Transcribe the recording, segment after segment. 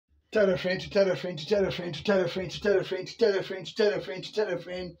Tell a friend to tell a friend to tell a friend to tell a friend to tell a friend to tell a friend to tell a friend to tell a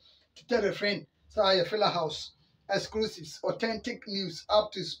friend to tell a friend. So I feel a house exclusives, authentic news,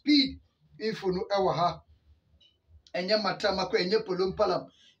 up to speed. Info no ewa Enya matamako enye polompalam.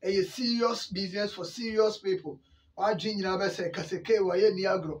 A serious business for serious people. I dream in a say kaseke wa ye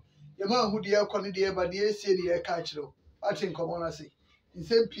niagro. Yama who dear con dear but ye say the catchero. I think common I say. In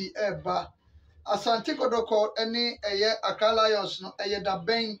same P. Ba. Asante Kodoko any a year Akalions no a year da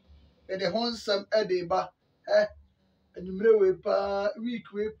bang. The Honsam Edeba, and you may week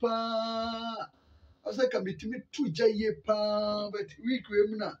wepa. I was like a bit me 2 jay pa, but week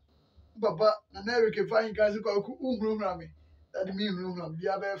wemna. Baba, and Eric fine guys who go rami. That mean room, be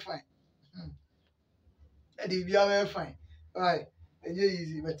very fine. And if you are very fine, right, and you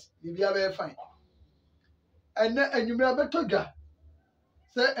easy, but if you are very fine. And you may have a toga.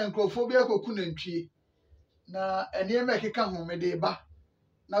 Say, and Crophobia cocoon tree. Na and you make a come home a day ba.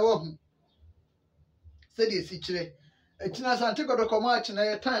 Now, said the situation. A china Santa Codocomarch and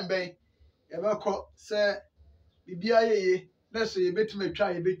a time bay. Ever caught, sir, the BIA, let's say a bit may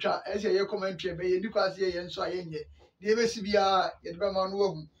try a bit try as a commentary by Lucas and so I end it. The MSBR, yet Berman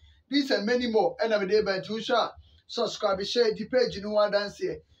Wogum. These and many more, and I'm a day by 2 shot. Subscribe, share the page in one dance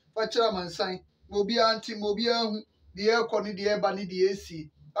here. For chairman sign, will be anti mobile, the air conny, the air bunny, the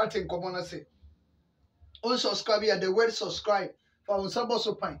AC. I think common I say. Unsubscribe at the word subscribe for Unsabo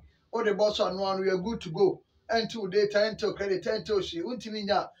Pine. Or the boss on one, we are good to go. And today, time to credit, time to she,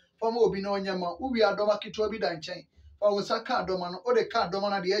 Untiminia, for more be no yama, we are domaki to be done chain. For Unsaka doman, or the card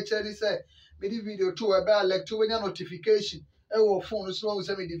doman, the HLD said, made the video to a bell like 2 notification. Our phone slow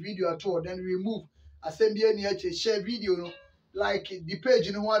send me the video at all, then remove. I send the any share video like the page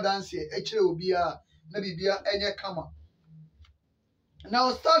in one dance here. Actually, will be a maybe be any camera.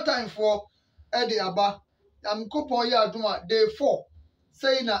 Now, start time for Eddie Abba. I'm coupon ya duma day 4.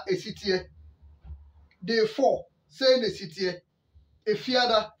 Say na a city. Day 4. Say the city. A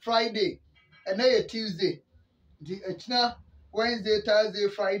fiada Friday. And then a Tuesday. The Echna Wednesday, Thursday,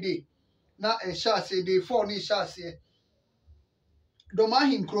 Friday. Na a chassis day 4 ni chassis. Doma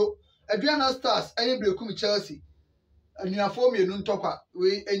hinkro. Adriana Stars. Aye brekum Chelsea. And you form your nun topper.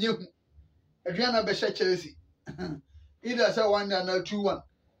 We and you. Adriana Besha Chelsea. Either say 1-0 or 2-1.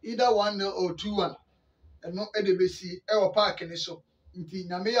 Either 1-0 or 2-1. And no EDBC, our park and so. Inti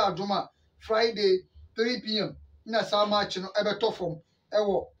Namea Duma, Friday, 3 p.m. Na sa match no ebeto from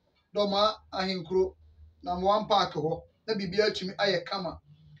ewo Doma ahinkro na one park ho na bibia tumi aye kama.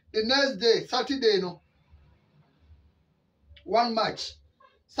 The next day, Saturday no. One match.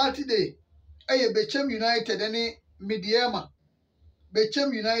 Saturday, aye Bechem United any Mediema.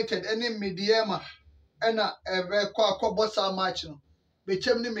 Bechem United any Mediema. Ena ebe kwa bossa match no.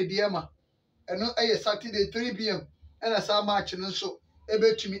 Bechem ni Mediema. And no Saturday 3 p.m. and a sa match no so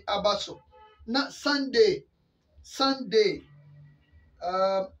ebe tumi abaso. Na Sunday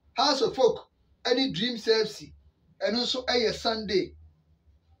House of Folk any Dreams FC and also Sunday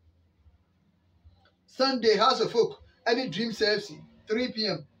House of Folk any Dreams FC 3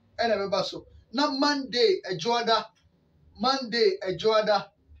 p.m. and a baso. Na Monday a Joada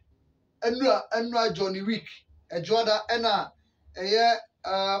Enra Johnny Week a Joada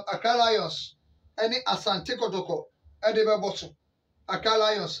Accra Lions any Asante Kotoko Edebeboso. Accra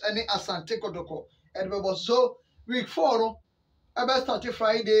Lions any Asante Kotoko Edebeboso. So week 4 no I started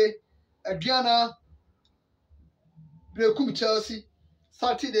Friday Adriana Brekum Chelsea.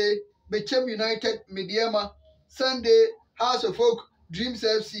 Saturday Bechem United Mediema. Sunday House of Folk Dreams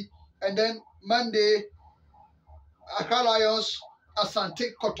FC. And then Monday Accra Lions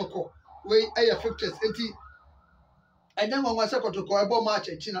Asante Kotoko. We air 50s 80. And then when I say Kotoko I bought match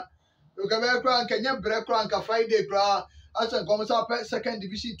in China. You can wear crank and you break crank a Friday cra as a comes up second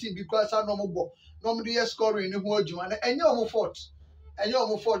division team because I no more. Normally scoring in the whole June and you're more fought. And you're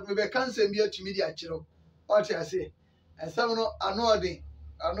more fought. Maybe I can't say me to media chiro. What I say. And some no I know a thing.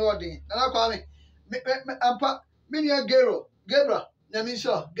 And I call me Ampa Minia Gabriel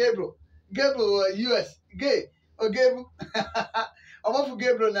Yamisha Gabriel US gay or Gabriel. I'm off for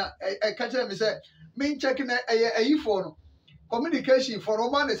Gabriel now. I catch him and say, me checking a phone. Communication for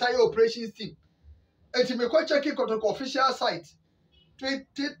Roman is high operations team. And to make checking official site.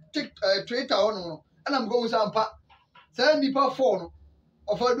 Twitter on and I'm going to pack. Send me per phone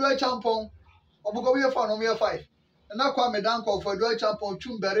of a dual champon of a go for no 5. And now call me down call for a dual champon,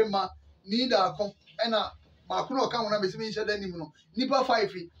 Chumberima, Nida, and a Macuno come on a missing anymore. Nipper 5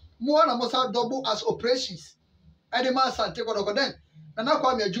 feet. More than must have double as operations. And the mass and take over then. And now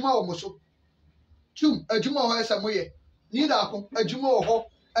call me a Juma or Mosso. Chum, a Juma or somewhere. Nida, a Juma or ho,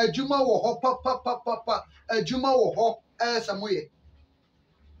 a Juma or ho, papa, a Juma or ho, somewhere.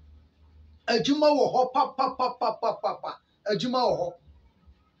 adwuma wɔ hɔ pa adwuma wɔ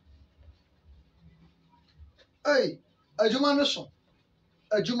hɔ adwuma no so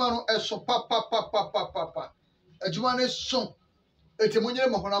adwuma no ɛso pa adwuma no so eti monyere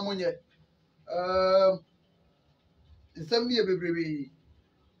mo hona monye nsɛm ne yɛ bebrebe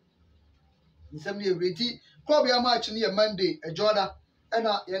ti club ya match ne yɛ Monday ɛjɔda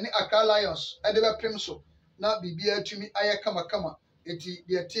ɛna yɛne Accra Lions ɛde bɛpem so na bibia atumi ayɛ kama eti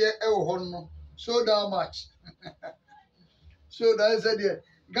deɛ teɛ ɛwɔ hɔ no showdown match showdown sɛ deɛ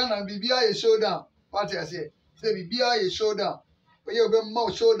Ghana bibia yɛ showdown party ase sɛ bibia yɛ showdown oyɛ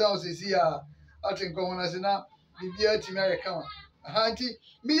obɛma showdown sisi a ate nkɔmɔ na se na bibia atumi ayɛ kama nti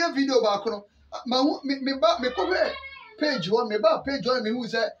meyɛ video baako no me kɔhwɛ page one me hu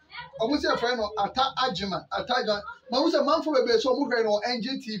sɛ ɔmo sɛ frɛ no ata agyeman ma hu sɛ manfo bebe so ɔmo hwɛ no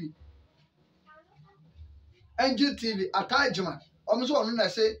NG TV ata agyeman ɔmo so ɔno na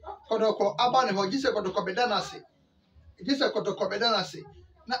se kɔdɔkɔ aba ne hɔ gye sɛ kɔdɔkɔ bɛda n'ase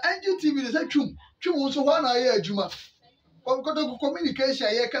na NG TV de sɛ twum nso hɔ na ayɛ adwuma kɔdɔkɔ communication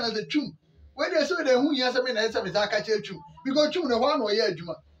yɛ kana sɛ twum we dey say they hu yin say me na say me aka che twum because twum ne ho na oyɛ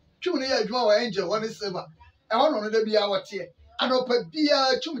adwuma twum ne yɛ adwuma wɔ angel wɔ ne silver e ho no da bia wɔte anopa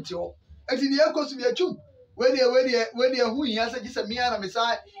bia twum te hɔ enti ne yakoso bia twum we dey hu yin say gye me ana me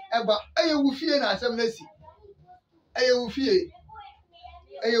sai eba ɛyɛ wu fie na asɛm na si ɛyɛ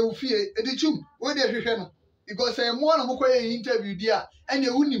wu fie edi twum we dey hwehwɛ no because mo na mo kɔyɛ interview dia ɛne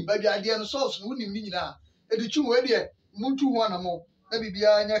wunim ba bia ade no source no wunim ni nyina edi twum we dey muntu ho na mo na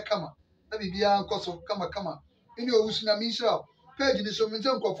bibia nya kama na bibia nkoso kama ini owusu na minshira page ni so mense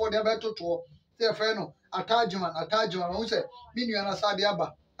nkofo de abetoto se fe no attachment wo se minua na sade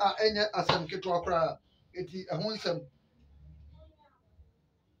aba a enye asem keto akora eti ehun nsem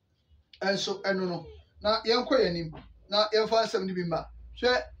enso eno no na yenko yanim na yemfa asem ni bi ma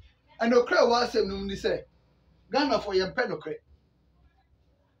hwe enokra wa asem no ni se Ghana for yempe nokre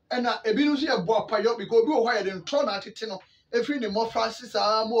ena ebinu so ye bo apayo because obi wo hwa ye de ntro na atete no efiri ne mo Francis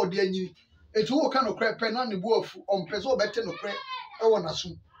a mo ode anyini etu wo ka no kra pe na ne bu afu ompeso obete no kra e wo naso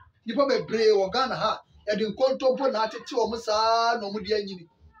nipa bebre wo Ghana ha ye de nkontompo na atete wo musa na mo de anyini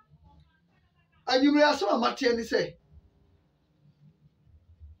anyimre aso amate ni se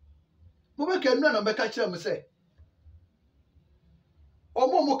mo be ka nua na be ka kire mo se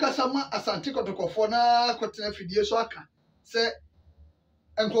mo kasa ma asante kotokofo na kotena fidie so aka se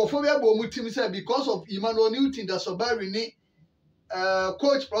enkofo be abo mu tim se because of Emmanuel Dasobari ni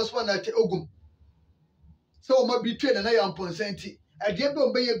coach Prosper na Ogum so o ma bi train na ya mponsenti ade be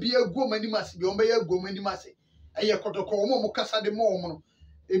o be ye bi agu manimase bi o be ye agu manimase eye kotoko mo kasa de mo no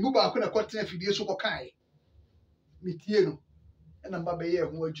ebu ba ko na kotena fidie so kokai mitie no na mba be ye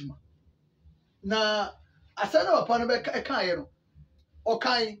ho adwuma na asana papa no be kan ye no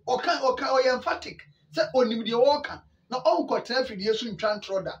okan o ye emphatic se onim de woka na onkotena fidie so ntwa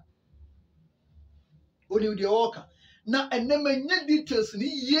ntroda onim de woka na enemanya details ni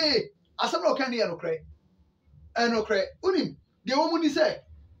ye asem no kan ye no kre enokre unim de wo mu ni se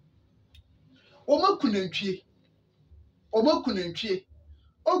o makunantwie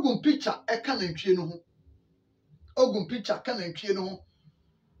ogum picture e kanantwie no ho ogum picture kanantwie no ho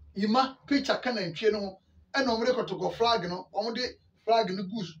ima picture kanantwie no ho e na omre kotoko flag no omde flag no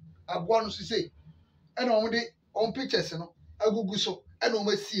gus aboa no so sei e na omde on pictures no agugu so e na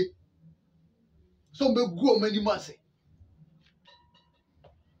omasie so mbegu o mani mase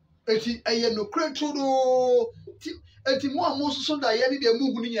eti eye no kreturo eti mo amoso so da ye ne de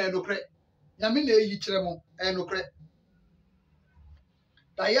mu hu ni nya no kre nyame na eyi kire mo e no kre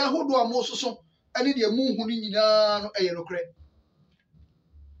da ya hodo amoso so ene de mu hu ni nyina no eye no kre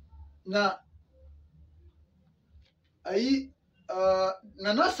na ayi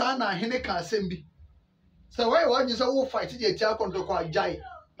na na sa na hene ka asem bi se why you say wo fight je tia kontoko ajai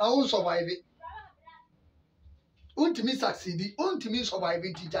na wo survive untimi succeed untimi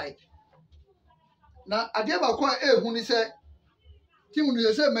survive ti jai na ade ba ko ehu ni se ti mu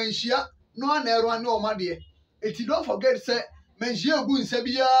ni se manhia no na ero ane o made eti don't forget say manhia egu nsa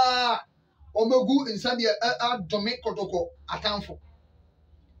bia o magu nsa de adome kotoko atamfo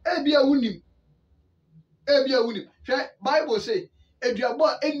ebia wunim hwe Bible say eduabo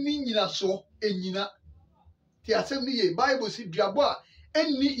a enni nyina so enyina ti asem ni ye Bible say eduabo a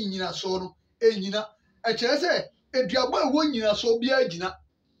enni nyina so no enyina e kire say eduabo a wo nyina so bia agina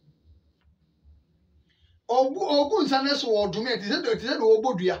ogu nsa ne so odome ti say do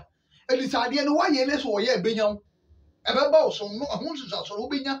obodua elisade no waye ne so oye ebenyaw ebeba oso no ehun susu so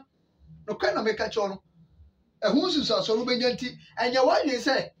obenya no kan na meka cho no ehun susu so obenya nti enya waye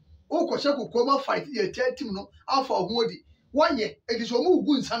say ukɔhyɛ kokoma fight ye team no afa ho odi Waye, it is omu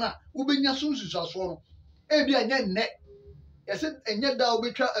gun sana, ubenya sunsu sasono. Ebi anya ne. Yese enye da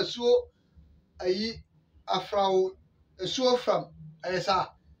obetwa asuo ayi afrawo asuo fam ayesa.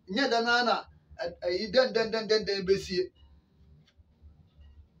 Nye da na ayi den besie.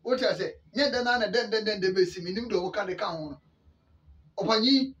 What I say? Nye da na den besie minim do wo ka de ka ho no.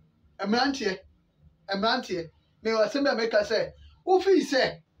 Opanyi emrantie me wa se me make say wo fi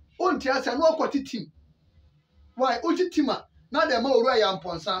say wonti asa no akoti team. Why uti tima na dem ma oru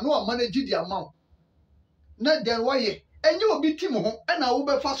ayamponsa no o manage di amount. Na den waye enye obi team ho na wo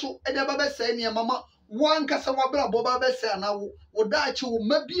befa so e de ba be say ne mama wan kasa wabra bo ba be say na wo daachi wo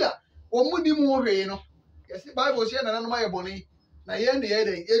mabia wo mudi mu hwe no. Yes Bible say na nanom ayeboni na ye ne ye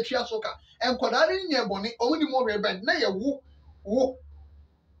de etwa so ka enkoda ne nye boni o mudi mu hwe ben na ye wo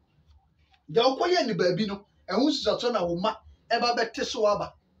da okoye ni baabi no ehun susato na wo ma e ba bete so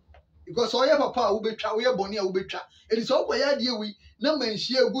aba because oye papa wo betwa oye boni a wo betwa edi so okoye ade ewi na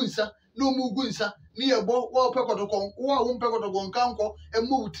manhie egu nsa na omu gu nsa ni ye bo wo pekotokon wo pekotokon kanko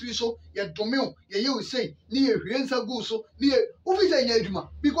emu wutiri so ye domeo ye usei ni ye hwie nsa gu so ni ye wo fi say nya adwuma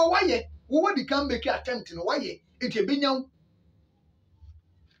because waye wo di kan make attempt no waye eti ebenyaw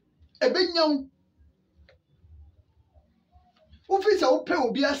wo fi say wo pe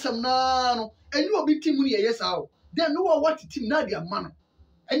obi asem na no enyu obi team ni ye yesa o then no what team na dia ma no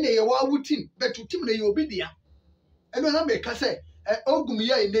ene ye wa wu team but team na ye obi dia eno na make say ogum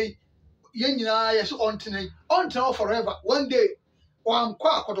ye ene ye nyina ye so ontene forever one day wan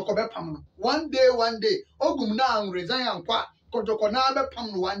kwa kotoko be pam no one day ogum na resign ankwa kotoko na be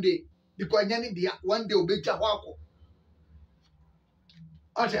pam no one day because nyane dia one day obeja ho akọ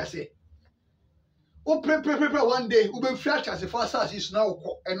ati say o pre one day ube frach as for asas is now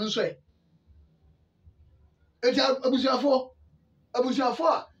eno so e eja abusuafo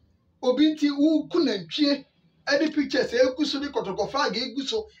a obi nti wu kunantwie edi pictures eguso ni kotoko flag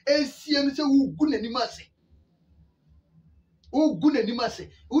eguso esie no se wu gu nani mase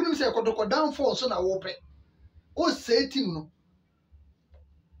unim se kotoko downfall so na wo pe o say team no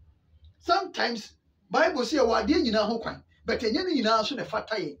sometimes Bible say wa de nyina ho kwan but enye ni nyina so ne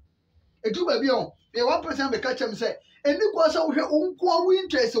fata ye edu ba bi o e 1% be ka chem say eni kwa sa wo hwe onko awu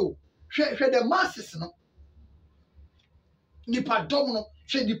interest o hwe the masses no nipa dom no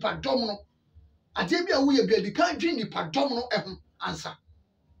hwe nipa dom no ade bi a wo ye bi adi kan dwen nipa dom no ehun ansa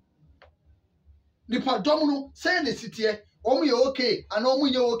nipa dom no say ne sitie omo ye okay ana omo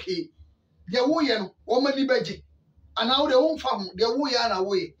ye okay de wo ye no omo ni beje ana wo de wo mfa ho de wo ye ana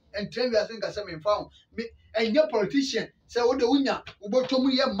wo ye entren wi asen ka se me mfa ho enye politician say wo de wunya wo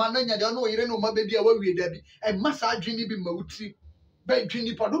botom ye ma na nya de no yire no ma be bia wa wie da bi e ma sa adwene bi ma wutiri be dwen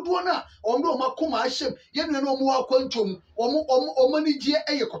nipa dodo na omo makoma ahyem ye no no omo akwantom omo ni gie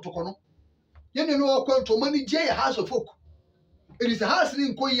eye kotoko no ye no akwantom omo ni gie ye house of folk it is a house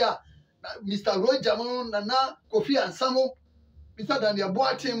ni nkoya Mr. Roger mo Nana Kofi Ansamo Mr. Daniel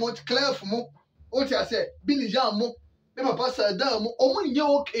Boateng mo Clef mo o ti ase Billy Jam mo be papa Sada mo omo nye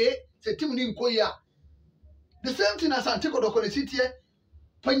okay se team ni nkoya the same thing as Antiko do city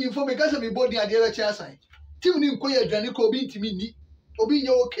panyimfo me gasa me body ade we chi asan team ni nkoya adwane ko obi ntimi ni obi nye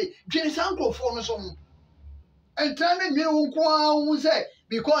okay dwen sankrofo no so mo entane nwe wo nko a say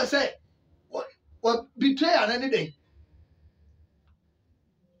because say what betray an any day.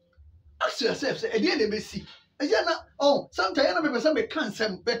 Ask yourself, say, again, they may see. Oh, sometimes I remember some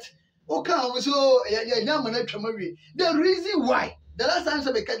can't but okay, so the reason why the last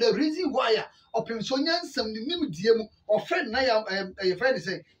answer because the reason why opinion some new DM or friend na your friend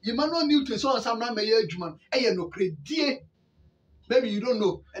say you man no new to so some na may adwuma no credit maybe you don't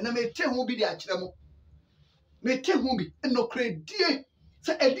know and I may tell who be the achiremo may tell who be no credit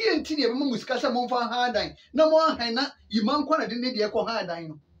say e die ntini e be muskasa mo fa ha dan na mo han na yiman kwa na de ne de ko ha dan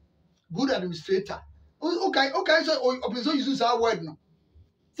no good administrator. Okay, so opposition use our word no.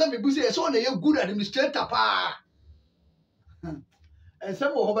 Some people say so na ye good administrator pa. And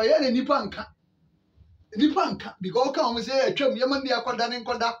some of over here nipa nka because come say atwam ye man dey akoda ne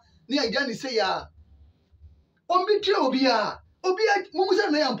nkoda ne agya ne say ya. Ombitre obi a mumusa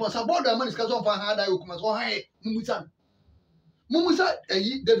na ya mposa board am ni skazo fa ha da yokuma so han mumusa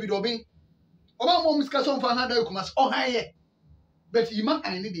eyi David Obin oba mo muskazo fa ha da yokuma so han ye but yima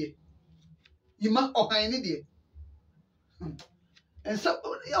an ne dey Ima okan ni and so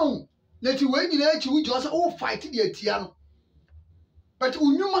let you when you just fight the atiano but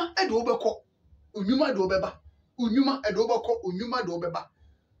unyuma e do beko unyuma do beba unyuma e do beko unyuma do beba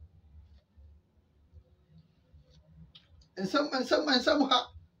and some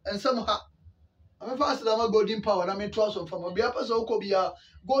I'm fast than my golden power. I mean, trust from a beer person who be a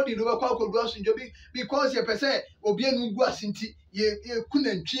golden over quackle grass in Joby because your per se will be a new guasinti, ye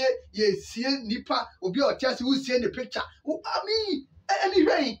couldn't cheer, ye see nipper, will be a test who see the picture. Oh, I mean, any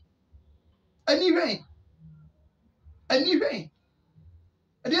rain.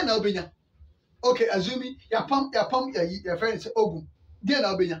 And then I'll be okay, assuming your pump, your friends, Ogum. Then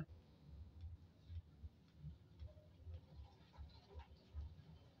I'll be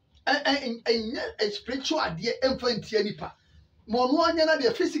a spiritual idea, infant nipa. Monoanya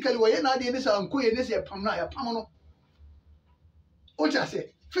de physically way na de ne sa nko ye ne se pam na ya pam no. O cha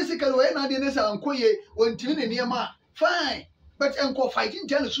se physically way na de ne sa nko ye wontimi ne niam fine, but enko fighting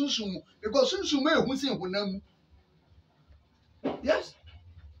tell sunsun because sunsun ma ehun se hunam. Yes.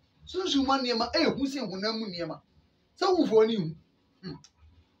 Sunsun ma niam ehun se hunam niam. So wo fo ni hu.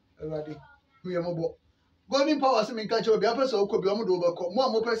 Already. Hu ye mobo. Golden power se me nka che obi apese okobi omo do obeko. Mo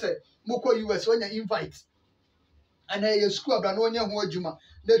am pese mo ko US onya invite. And a school abra no nya ho adwuma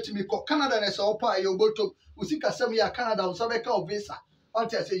let me ko Canada na se opa ye obotom usika sem ya Canada on sabeka of visa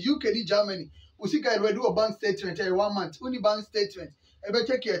until say UK di Germany usika ready o bank statement 1 month uni bank statement e be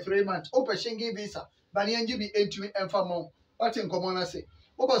take 3 months opa Schengen visa bani anji bi entumi emfa mo what in common na say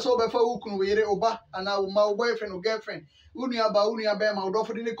oba so oba fa wukunu we yere oba ana wo ma boyfriend or girlfriend uni aba be ma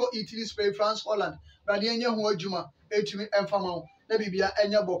odofo de ne ko Italy Spain France Holland bani anya ho adwuma entumi emfa mo na bibia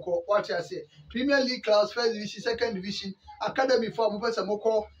enya boko what I say Premier League class, first division, second division, academy for Mopesa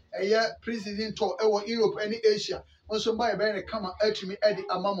Moko, a year preseason tour, Europe, any Asia. Also, by a come to me, Eddie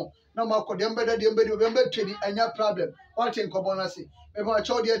Amamo. No more could the embedded training, and your problem. What in Cobonasi? If I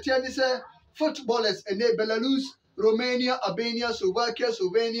told you, tennis, footballers, and they Belarus, Romania, Albania, Slovakia,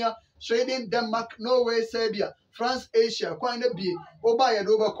 Slovenia, Sweden, Denmark, Norway, Serbia, France, Asia, quite a bit. Oba ya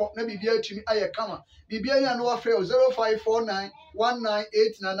doba ko na bibia tumi aye kama. Bibia ya no afre 0549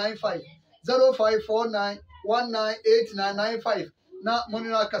 198995. 0549198995 na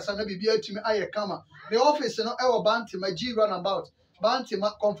monina kasa na bibia tumi aye kama. The office no ewo Bantima G runabout.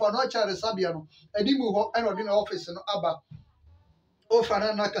 Bantima Comfort Charles Sabia no. Edimu ho eno di na office no aba. O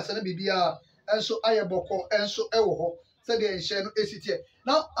fana na kasa na bibia enso aye boko enso ewo ho. Se de enhye no esitie.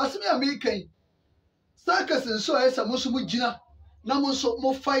 Now asemi American Circus nso esa mo so mo gina na mo so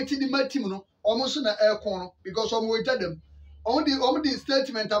mo fight the team no omo so na aircon no because omo weta dem omo the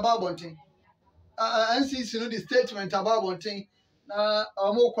statement about bonting NCC no the statement about bonting na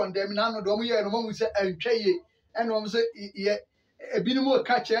omo condemn na no do omo ye no mo say antwaye and omo say ye ebinim o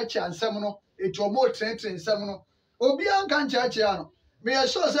ka cheche ansem no etu omo trenten nsem no obi an kan cheche ano me ye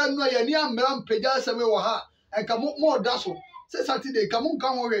sure say no ye ni amra mpagya asem wo ha enka mo da so say Saturday come on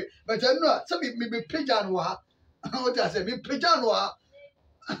come away but I know say me pagya no ha what I say me pagya no ha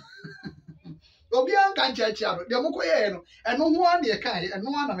obi an kan cheche ano de mo koye no eno ho an ye kai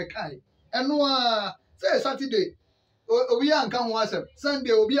eno an na me kai eno a say Saturday obi an kan ho asem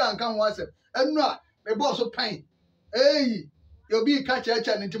Sunday obi an kan ho asem eno a me boss so pan eh obi ka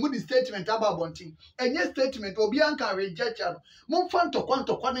cheche no ntimo di statement about bonting enye statement obi an kan reject ano mo fa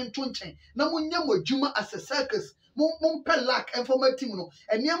ntokwa ne nto nchen na mo nya mo adwuma as a circus mo pelak informative no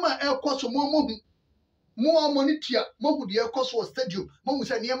eniema ekoso mo monitor mo hu de ekoso stadium mo hu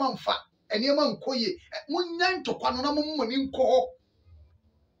se eniema mfa eniema nkoye mo nya ntokwa no na mo moni nko ho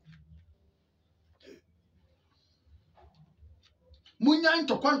mo nya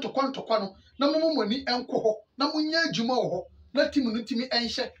ntokwa no na mo moni enko ho na mo nya adwuma ho na timu no timi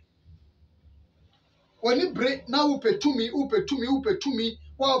enhye woni bre na wo petumi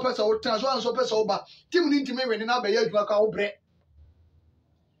wa pesa wo tan so anso pesa wo ba timu ni ntimi weni na ba ya adwuma ka wo bre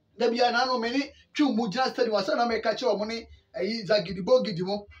da bia na no meni twu mu gina stadium asa na me ka che o mo ni ayi zagidibo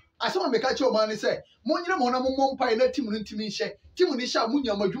gidimo asa na me ka che o ma ni se mo nyire mo na mo mpa na timu ni ntimi nhye timu ni hya mo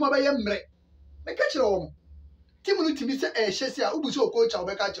nya madwuma ba ye mre me ka che o mo timu ni ntimi se hye se a ubu se o coach a wo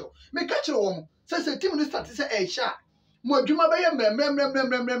be ka che o me ka che o mo se timu ni start se hye mo adwuma ba ye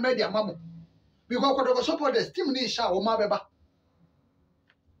mre dia mamo because kwado supporters team ni hye wo ma beba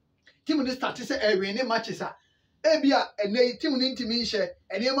team ni start se win ni matches a ebia ene team ni ntimi nhye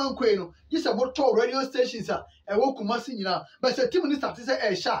ene ma nkoi no gisa mo to radio stations a e wo Kumasi nyina but se team ni start se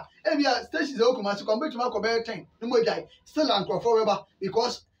hye ebia stations e wo Kumasi ko betuma ko be 10 ni mo jai still ankrofo weba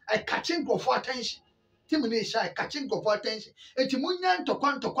because I catching for attention team ni hye catching for attention enti munya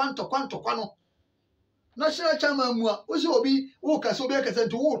ntokwa no national chairman mu a wo se obi wo ka so be ka se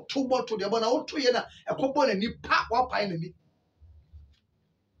nti wo to bottle de bona wo to ye na ekobo na ni pa wa pai na ni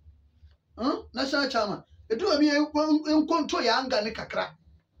national chairman edu obi enkonto ya anga ne kakra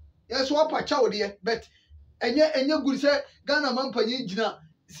yes wo pa cha wo de but enye guri se Ghana man panyi gina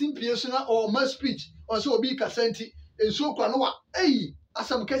simpie so na or ma speech o se obi ka senti enso kwa no wa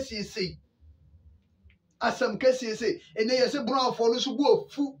asam kasi sei asam kesi say ene yesi brown for no so bu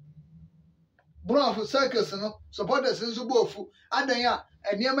ofu brown for circles no supporters nso bu ofu adan a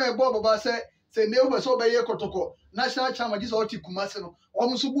enema e bo baba say ne wo so be ye kotoko national chairman just oti kumase no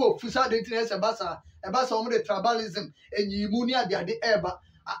omo so bu ofu sa de tin ese basa omo de tribalism enyimu ni ade eba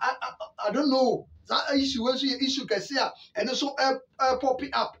I don't know that issue when you issue kesi a eno so pop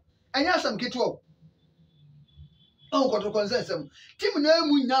up enya asam ketwo on kotoko nsem team na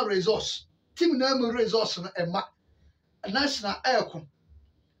emu nya resource team na emu resource no ema national aircon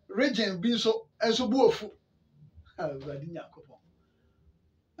region bi so enso bu ofu awurade nyakopo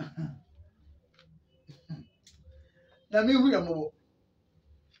na mi hu ya mobo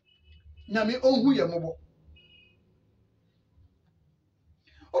nyame onhu ya mobo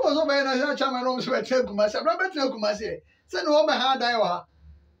obozo be na ya chama no so betre kumase abra betre kumase se no be ha dan wa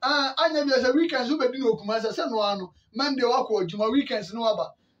anya bi se weekends so be di no kumase se no ano monday wa ko adwuma weekends no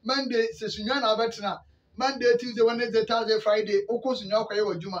aba monday se sunwa na betre Monday, Tuesday, Wednesday, Thursday, Friday, okos nyo akwaye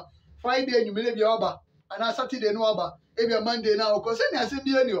adwuma Friday enyumele bia oba ana Saturday no oba e bia Monday na okos se na asem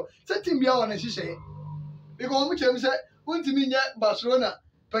bia ni o se team bia wona hihye because omu chem se untimi nye Barcelona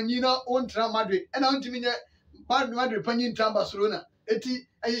panyina ontra Madrid na untimi nye Madrid panyin tra Barcelona eti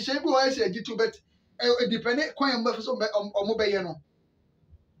ehihye bi wa ese agitu bet e depend kwan mba so omo be ye no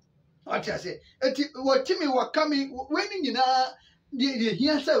what I say eti what timi wakami weni nyina the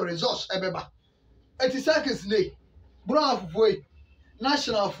here say resource ebeba eti circus ne brown foi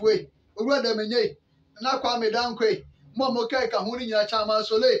national foi owura da menye na kwa me dankwe mo kai ka ho ni nyina chama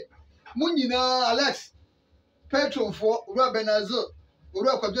sole mu nyina Alex Petron fo owura Benazo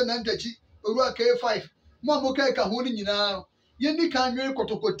owura kwadwo na ntachi owura K5 mo kai ka ho ni nyina ye ni kan nwe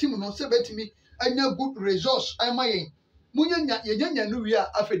kotoko team no se betimi anya good resource ama yen munya nya no wi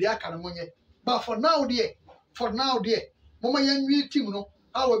a afedi aka no monye but for now there mama yen wi team no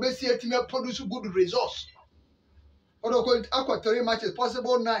how we see team produce good resource or go akwa 3 matches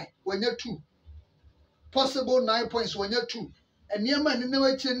possible 9 when you 2 possible 9 points when you 2 and near man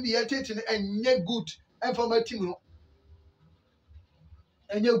never change the attention and good and for my team no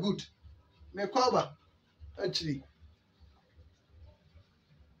and you good me kwaba actually